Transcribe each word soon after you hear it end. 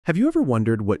Have you ever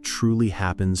wondered what truly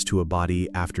happens to a body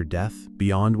after death,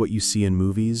 beyond what you see in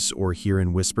movies or hear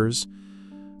in whispers?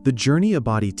 The journey a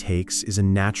body takes is a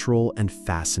natural and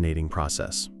fascinating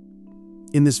process.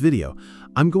 In this video,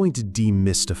 I'm going to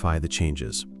demystify the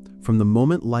changes, from the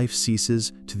moment life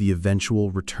ceases to the eventual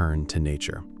return to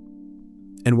nature.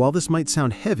 And while this might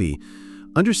sound heavy,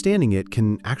 understanding it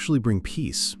can actually bring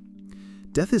peace.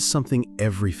 Death is something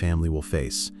every family will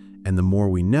face, and the more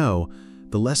we know,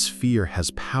 the less fear has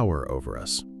power over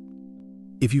us.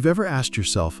 If you've ever asked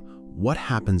yourself, what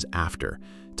happens after?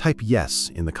 Type yes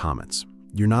in the comments.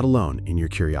 You're not alone in your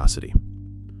curiosity.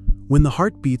 When the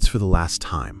heart beats for the last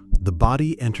time, the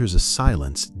body enters a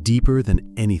silence deeper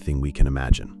than anything we can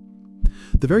imagine.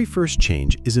 The very first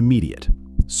change is immediate.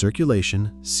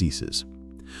 Circulation ceases.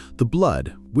 The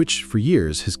blood, which for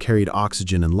years has carried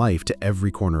oxygen and life to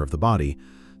every corner of the body,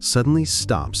 suddenly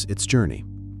stops its journey.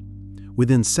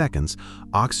 Within seconds,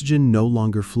 oxygen no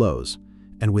longer flows,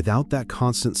 and without that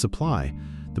constant supply,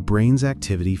 the brain's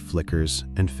activity flickers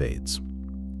and fades.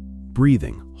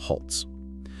 Breathing halts.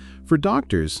 For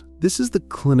doctors, this is the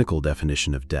clinical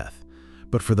definition of death,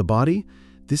 but for the body,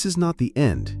 this is not the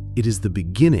end, it is the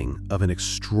beginning of an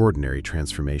extraordinary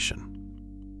transformation.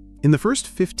 In the first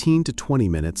 15 to 20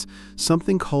 minutes,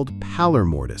 something called pallor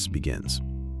mortis begins.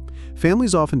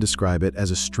 Families often describe it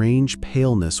as a strange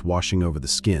paleness washing over the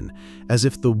skin, as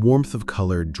if the warmth of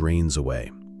color drains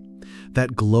away.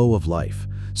 That glow of life,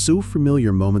 so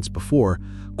familiar moments before,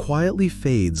 quietly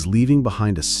fades, leaving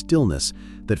behind a stillness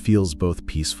that feels both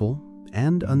peaceful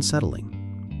and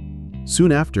unsettling.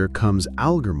 Soon after comes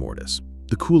algor mortis,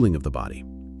 the cooling of the body.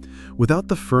 Without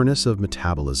the furnace of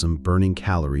metabolism burning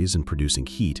calories and producing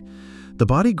heat, the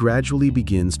body gradually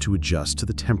begins to adjust to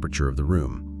the temperature of the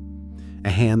room. A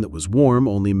hand that was warm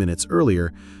only minutes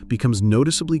earlier becomes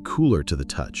noticeably cooler to the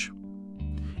touch.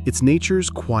 It's nature's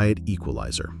quiet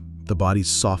equalizer, the body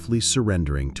softly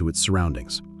surrendering to its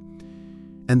surroundings.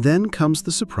 And then comes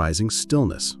the surprising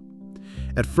stillness.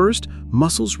 At first,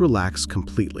 muscles relax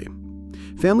completely.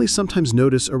 Families sometimes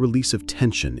notice a release of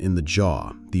tension in the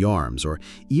jaw, the arms, or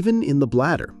even in the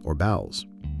bladder or bowels.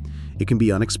 It can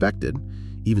be unexpected,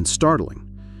 even startling,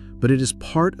 but it is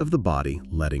part of the body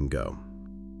letting go.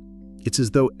 It's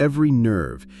as though every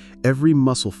nerve, every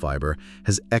muscle fiber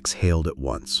has exhaled at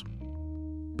once.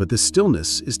 But this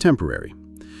stillness is temporary.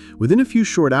 Within a few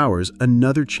short hours,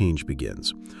 another change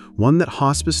begins, one that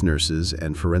hospice nurses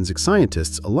and forensic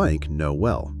scientists alike know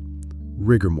well: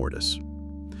 rigor mortis.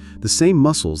 The same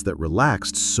muscles that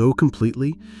relaxed so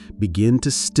completely begin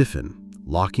to stiffen,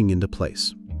 locking into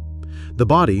place. The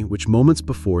body, which moments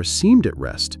before seemed at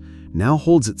rest, now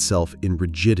holds itself in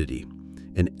rigidity,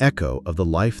 an echo of the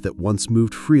life that once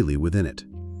moved freely within it.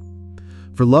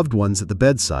 For loved ones at the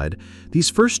bedside, these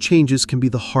first changes can be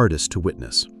the hardest to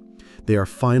witness. They are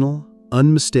final,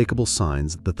 unmistakable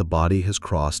signs that the body has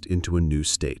crossed into a new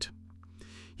state.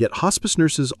 Yet hospice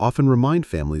nurses often remind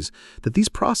families that these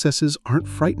processes aren't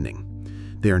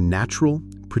frightening. They are natural,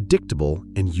 predictable,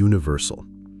 and universal.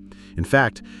 In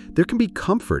fact, there can be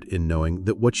comfort in knowing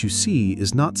that what you see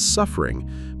is not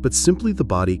suffering, but simply the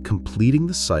body completing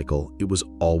the cycle it was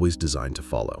always designed to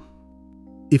follow.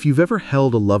 If you've ever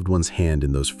held a loved one's hand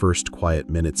in those first quiet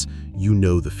minutes, you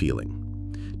know the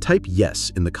feeling. Type yes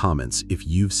in the comments if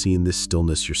you've seen this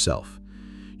stillness yourself.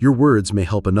 Your words may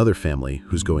help another family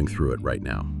who's going through it right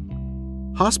now.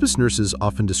 Hospice nurses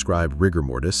often describe rigor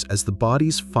mortis as the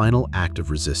body's final act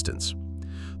of resistance.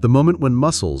 The moment when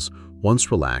muscles,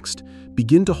 once relaxed,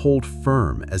 begin to hold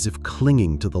firm as if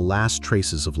clinging to the last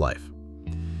traces of life.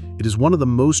 It is one of the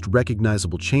most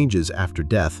recognizable changes after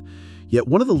death, yet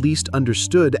one of the least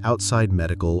understood outside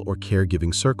medical or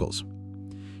caregiving circles.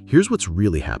 Here's what's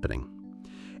really happening.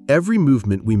 Every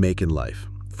movement we make in life,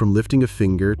 from lifting a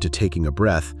finger to taking a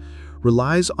breath,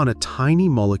 relies on a tiny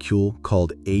molecule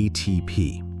called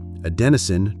ATP,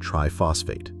 adenosine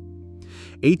triphosphate.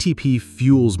 ATP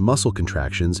fuels muscle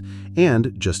contractions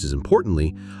and, just as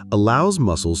importantly, allows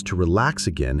muscles to relax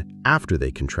again after they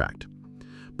contract.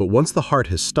 But once the heart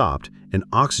has stopped and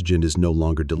oxygen is no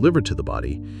longer delivered to the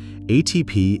body,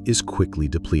 ATP is quickly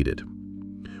depleted.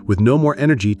 With no more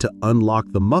energy to unlock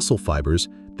the muscle fibers,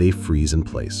 they freeze in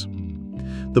place.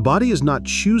 The body is not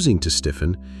choosing to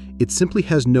stiffen, it simply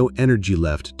has no energy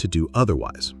left to do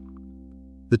otherwise.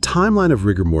 The timeline of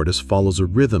rigor mortis follows a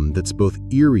rhythm that's both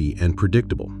eerie and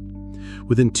predictable.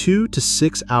 Within 2 to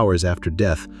 6 hours after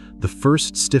death, the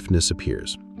first stiffness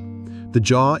appears. The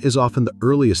jaw is often the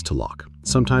earliest to lock,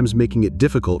 sometimes making it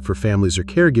difficult for families or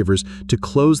caregivers to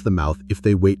close the mouth if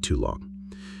they wait too long.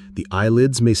 The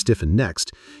eyelids may stiffen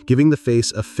next, giving the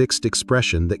face a fixed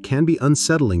expression that can be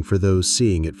unsettling for those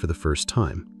seeing it for the first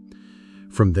time.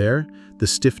 From there, the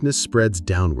stiffness spreads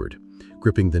downward,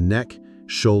 gripping the neck,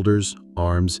 shoulders,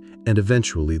 arms, and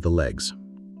eventually the legs.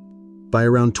 By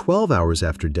around 12 hours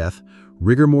after death,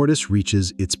 rigor mortis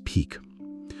reaches its peak.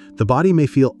 The body may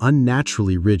feel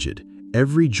unnaturally rigid,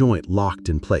 every joint locked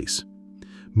in place.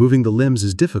 Moving the limbs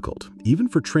is difficult, even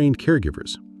for trained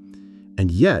caregivers. And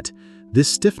yet, this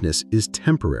stiffness is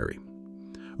temporary.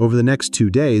 Over the next 2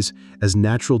 days, as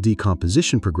natural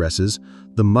decomposition progresses,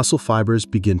 the muscle fibers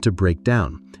begin to break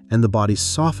down, and the body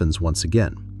softens once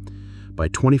again. By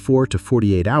 24 to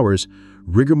 48 hours,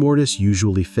 rigor mortis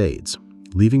usually fades,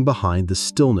 leaving behind the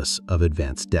stillness of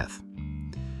advanced death.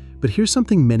 But here's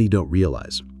something many don't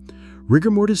realize.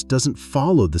 Rigor mortis doesn't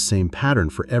follow the same pattern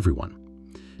for everyone.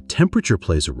 Temperature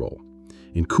plays a role.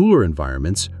 In cooler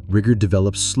environments, rigor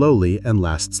develops slowly and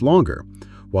lasts longer,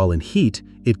 while in heat,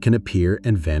 it can appear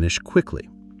and vanish quickly.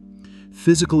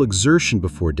 Physical exertion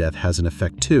before death has an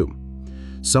effect too.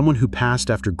 Someone who passed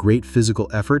after great physical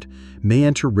effort may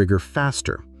enter rigor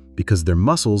faster because their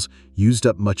muscles used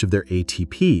up much of their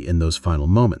ATP in those final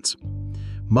moments.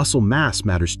 Muscle mass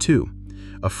matters too.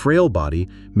 A frail body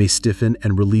may stiffen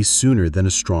and release sooner than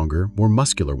a stronger, more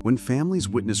muscular one. When families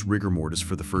witness rigor mortis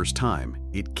for the first time,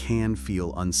 it can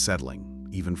feel unsettling,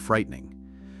 even frightening.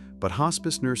 But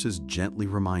hospice nurses gently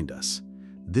remind us,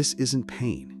 this isn't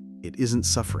pain, it isn't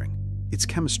suffering, it's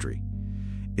chemistry.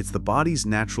 It's the body's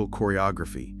natural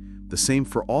choreography, the same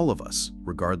for all of us,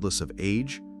 regardless of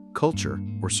age, culture,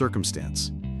 or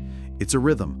circumstance. It's a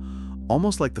rhythm,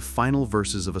 almost like the final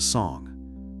verses of a song.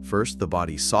 First, the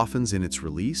body softens in its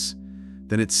release,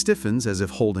 then it stiffens as if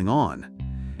holding on,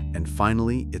 and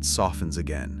finally it softens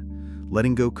again,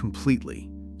 letting go completely,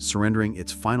 surrendering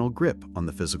its final grip on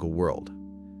the physical world.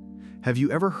 Have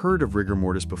you ever heard of rigor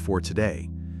mortis before today?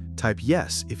 Type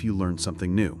yes if you learned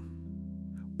something new.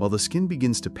 While the skin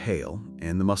begins to pale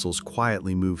and the muscles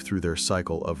quietly move through their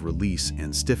cycle of release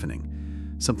and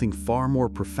stiffening, something far more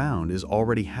profound is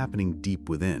already happening deep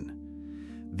within.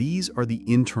 These are the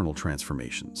internal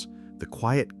transformations, the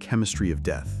quiet chemistry of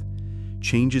death,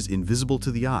 changes invisible to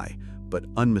the eye, but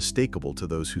unmistakable to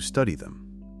those who study them.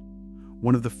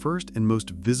 One of the first and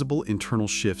most visible internal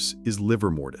shifts is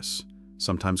livor mortis,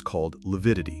 sometimes called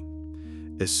lividity.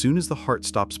 As soon as the heart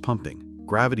stops pumping,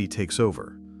 gravity takes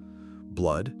over.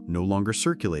 Blood, no longer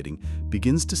circulating,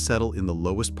 begins to settle in the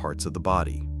lowest parts of the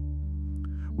body.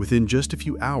 Within just a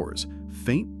few hours,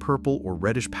 faint purple or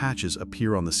reddish patches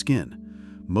appear on the skin,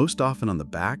 most often on the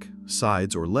back,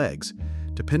 sides, or legs,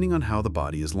 depending on how the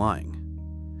body is lying.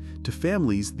 To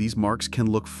families, these marks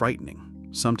can look frightening,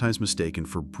 sometimes mistaken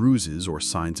for bruises or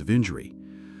signs of injury.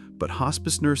 But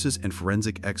hospice nurses and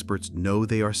forensic experts know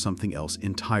they are something else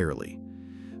entirely.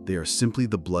 They are simply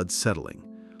the blood settling,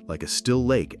 like a still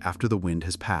lake after the wind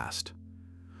has passed.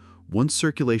 Once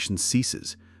circulation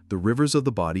ceases, the rivers of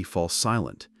the body fall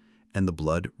silent, and the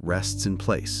blood rests in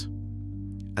place.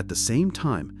 At the same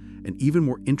time, an even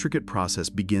more intricate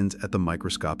process begins at the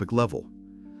microscopic level.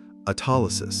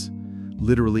 Autolysis,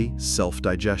 literally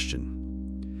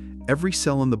self-digestion. Every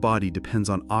cell in the body depends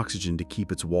on oxygen to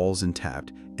keep its walls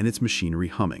intact and its machinery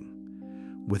humming.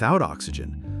 Without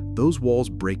oxygen, those walls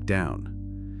break down.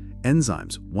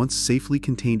 Enzymes, once safely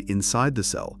contained inside the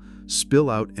cell, spill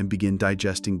out and begin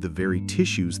digesting the very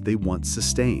tissues they once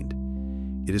sustained.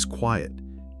 It is quiet,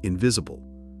 invisible,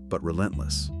 but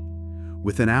relentless.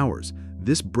 Within hours,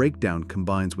 this breakdown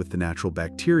combines with the natural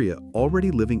bacteria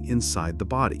already living inside the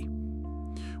body.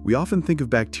 We often think of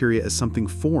bacteria as something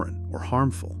foreign or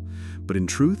harmful, but in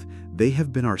truth, they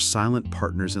have been our silent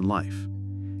partners in life,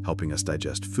 helping us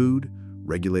digest food,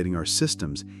 regulating our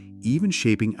systems, even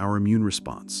shaping our immune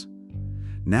response.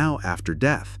 Now, after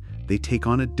death, they take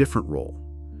on a different role.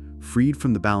 Freed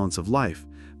from the balance of life,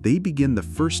 they begin the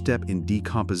first step in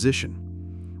decomposition,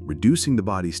 reducing the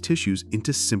body's tissues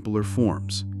into simpler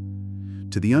forms.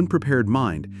 To the unprepared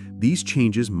mind, these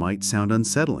changes might sound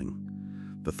unsettling.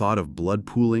 The thought of blood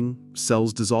pooling,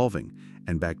 cells dissolving,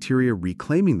 and bacteria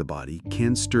reclaiming the body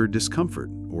can stir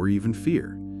discomfort or even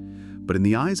fear. But in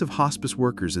the eyes of hospice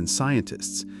workers and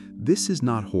scientists, this is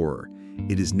not horror.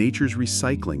 It is nature's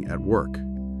recycling at work.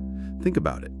 Think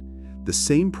about it. The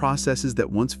same processes that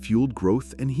once fueled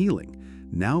growth and healing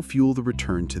now fuel the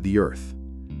return to the earth.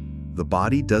 The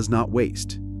body does not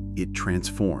waste, it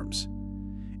transforms.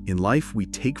 In life, we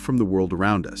take from the world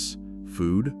around us: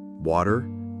 food, water,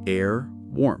 air,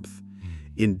 warmth.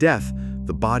 In death,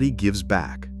 the body gives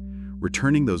back,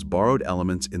 returning those borrowed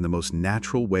elements in the most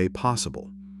natural way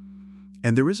possible.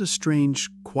 And there is a strange,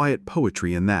 quiet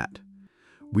poetry in that.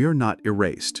 We are not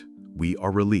erased, we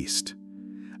are released.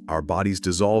 Our bodies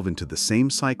dissolve into the same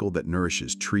cycle that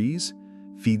nourishes trees,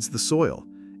 feeds the soil,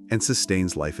 and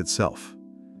sustains life itself.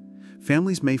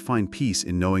 Families may find peace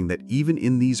in knowing that even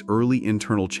in these early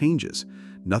internal changes,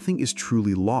 nothing is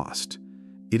truly lost.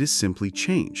 It is simply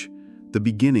change, the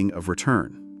beginning of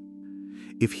return.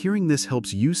 If hearing this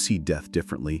helps you see death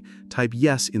differently, type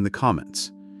yes in the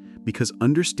comments. Because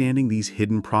understanding these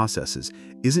hidden processes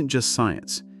isn't just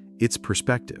science, it's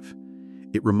perspective.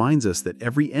 It reminds us that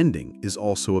every ending is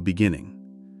also a beginning.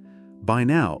 By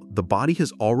now, the body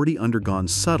has already undergone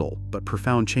subtle but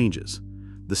profound changes.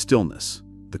 The stillness,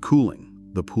 the cooling,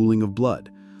 the pooling of blood,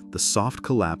 the soft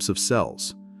collapse of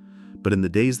cells. But in the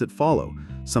days that follow,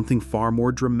 something far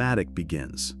more dramatic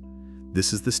begins.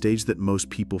 This is the stage that most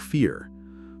people fear,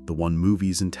 the one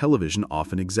movies and television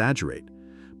often exaggerate.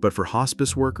 But for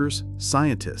hospice workers,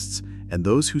 scientists, and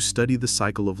those who study the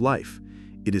cycle of life,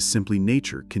 it is simply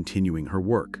nature continuing her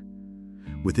work.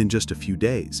 Within just a few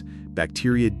days,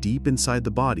 bacteria deep inside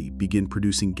the body begin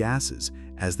producing gases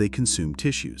as they consume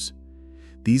tissues.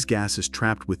 These gases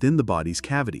trapped within the body's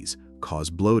cavities cause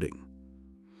bloating.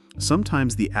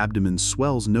 Sometimes the abdomen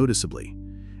swells noticeably,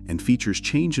 and features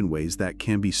change in ways that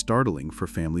can be startling for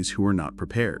families who are not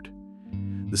prepared.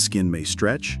 The skin may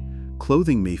stretch,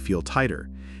 clothing may feel tighter,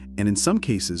 and in some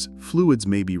cases, fluids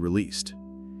may be released.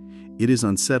 It is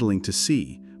unsettling to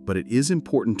see, but it is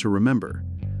important to remember.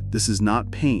 This is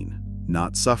not pain,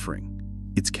 not suffering.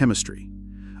 It's chemistry,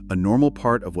 a normal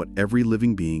part of what every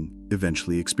living being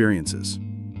eventually experiences.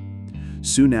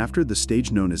 Soon after, the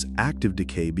stage known as active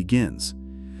decay begins.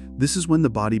 This is when the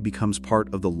body becomes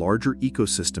part of the larger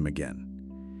ecosystem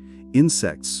again.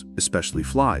 Insects, especially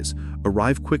flies,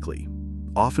 arrive quickly,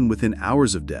 often within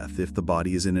hours of death if the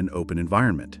body is in an open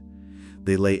environment.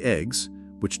 They lay eggs,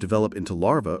 which develop into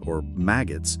larvae or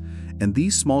maggots, and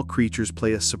these small creatures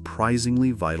play a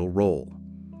surprisingly vital role.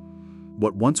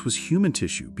 What once was human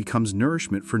tissue becomes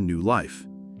nourishment for new life.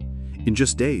 In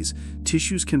just days,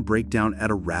 tissues can break down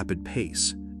at a rapid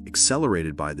pace,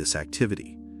 accelerated by this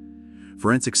activity.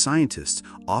 Forensic scientists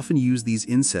often use these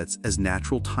insects as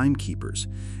natural timekeepers,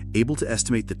 able to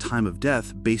estimate the time of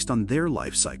death based on their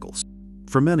life cycles.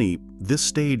 For many, this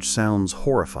stage sounds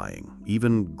horrifying,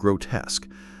 even grotesque,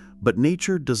 but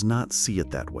nature does not see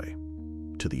it that way.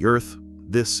 To the earth,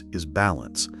 this is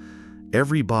balance.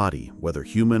 Every body, whether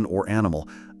human or animal,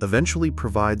 eventually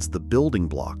provides the building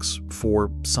blocks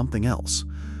for something else.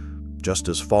 Just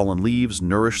as fallen leaves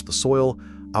nourish the soil,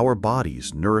 our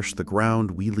bodies nourish the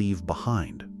ground we leave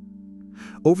behind.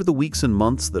 Over the weeks and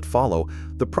months that follow,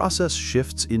 the process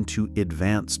shifts into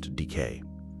advanced decay.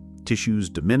 Tissues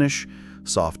diminish,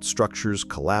 soft structures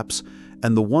collapse,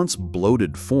 and the once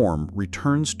bloated form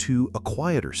returns to a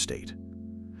quieter state.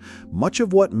 Much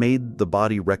of what made the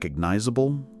body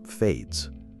recognizable fades.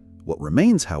 What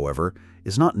remains, however,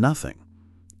 is not nothing.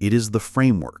 It is the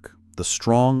framework, the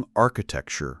strong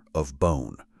architecture of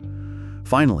bone.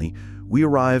 Finally, we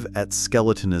arrive at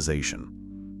skeletonization.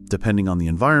 Depending on the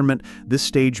environment, this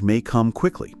stage may come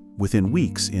quickly, within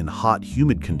weeks in hot,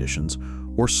 humid conditions,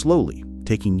 or slowly,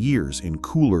 taking years in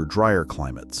cooler, drier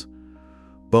climates.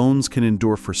 Bones can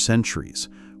endure for centuries,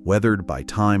 weathered by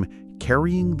time,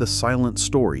 carrying the silent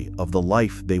story of the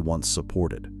life they once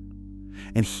supported.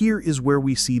 And here is where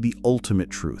we see the ultimate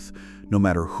truth. No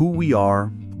matter who we are,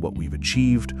 what we've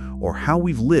achieved, or how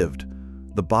we've lived,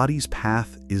 the body's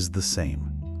path is the same.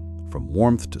 From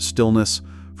warmth to stillness,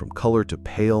 from color to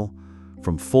pale,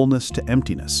 from fullness to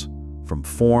emptiness, from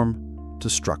form to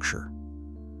structure.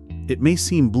 It may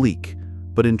seem bleak,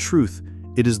 but in truth,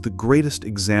 it is the greatest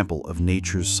example of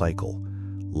nature's cycle.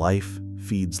 Life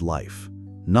feeds life.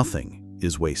 Nothing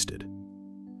is wasted.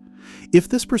 If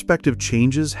this perspective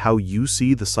changes how you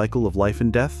see the cycle of life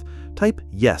and death, type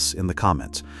yes in the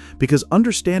comments, because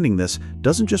understanding this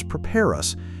doesn't just prepare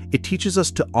us, it teaches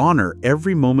us to honor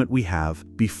every moment we have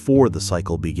before the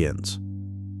cycle begins.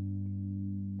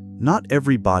 Not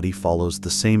every body follows the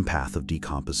same path of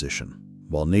decomposition.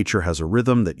 While nature has a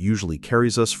rhythm that usually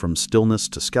carries us from stillness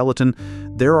to skeleton,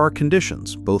 there are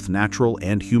conditions, both natural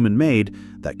and human-made,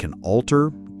 that can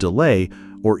alter, delay,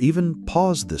 or even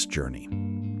pause this journey.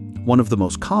 One of the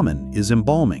most common is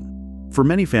embalming. For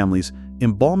many families,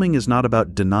 embalming is not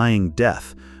about denying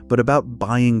death, but about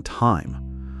buying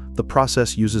time. The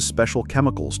process uses special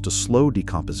chemicals to slow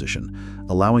decomposition,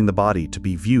 allowing the body to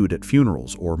be viewed at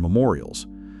funerals or memorials.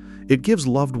 It gives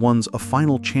loved ones a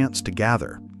final chance to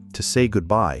gather, to say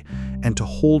goodbye, and to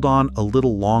hold on a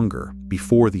little longer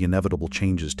before the inevitable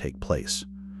changes take place.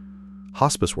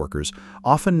 Hospice workers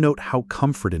often note how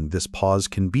comforting this pause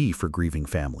can be for grieving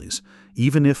families,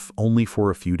 even if only for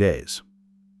a few days.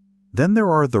 Then there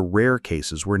are the rare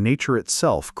cases where nature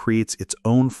itself creates its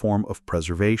own form of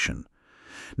preservation.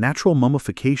 Natural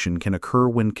mummification can occur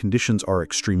when conditions are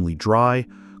extremely dry,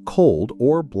 cold,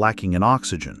 or lacking in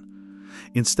oxygen.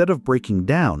 Instead of breaking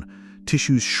down,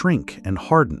 tissues shrink and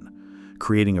harden,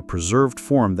 creating a preserved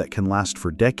form that can last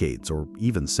for decades or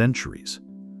even centuries.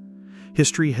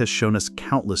 History has shown us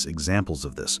countless examples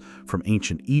of this, from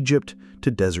ancient Egypt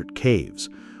to desert caves,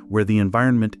 where the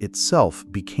environment itself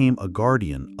became a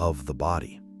guardian of the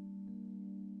body.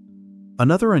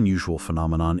 Another unusual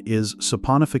phenomenon is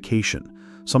saponification,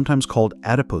 sometimes called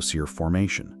adipocere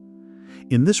formation.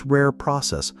 In this rare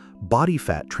process, body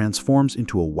fat transforms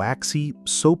into a waxy,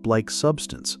 soap-like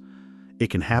substance. It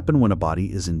can happen when a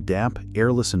body is in damp,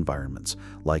 airless environments,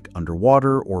 like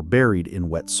underwater or buried in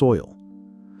wet soil.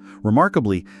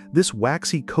 Remarkably, this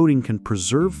waxy coating can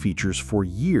preserve features for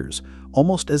years,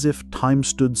 almost as if time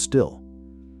stood still.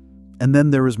 And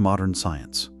then there is modern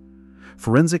science.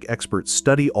 Forensic experts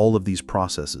study all of these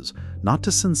processes, not to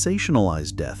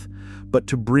sensationalize death, but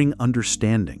to bring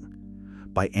understanding.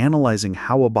 By analyzing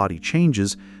how a body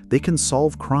changes, they can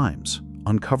solve crimes,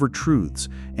 uncover truths,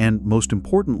 and, most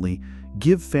importantly,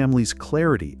 give families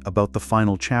clarity about the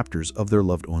final chapters of their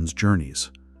loved ones'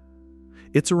 journeys.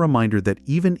 It's a reminder that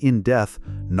even in death,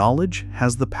 knowledge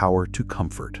has the power to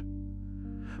comfort.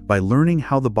 By learning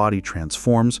how the body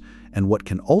transforms and what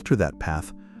can alter that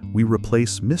path, we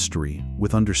replace mystery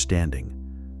with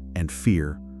understanding and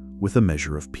fear with a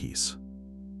measure of peace.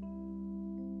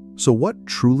 So what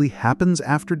truly happens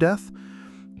after death?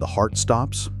 The heart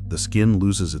stops, the skin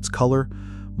loses its color,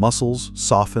 muscles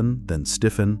soften, then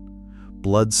stiffen,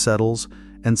 blood settles,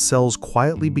 and cells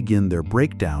quietly begin their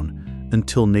breakdown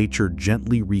until nature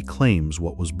gently reclaims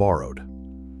what was borrowed.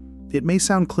 It may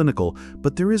sound clinical,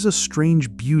 but there is a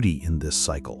strange beauty in this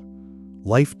cycle.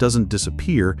 Life doesn't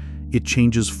disappear, it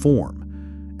changes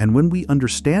form. And when we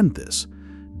understand this,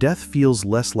 death feels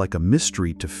less like a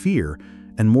mystery to fear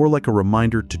and more like a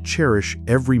reminder to cherish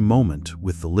every moment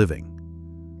with the living.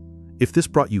 If this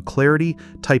brought you clarity,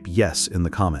 type yes in the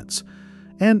comments.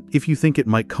 And if you think it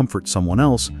might comfort someone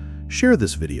else, share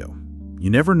this video. You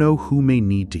never know who may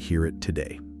need to hear it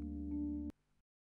today.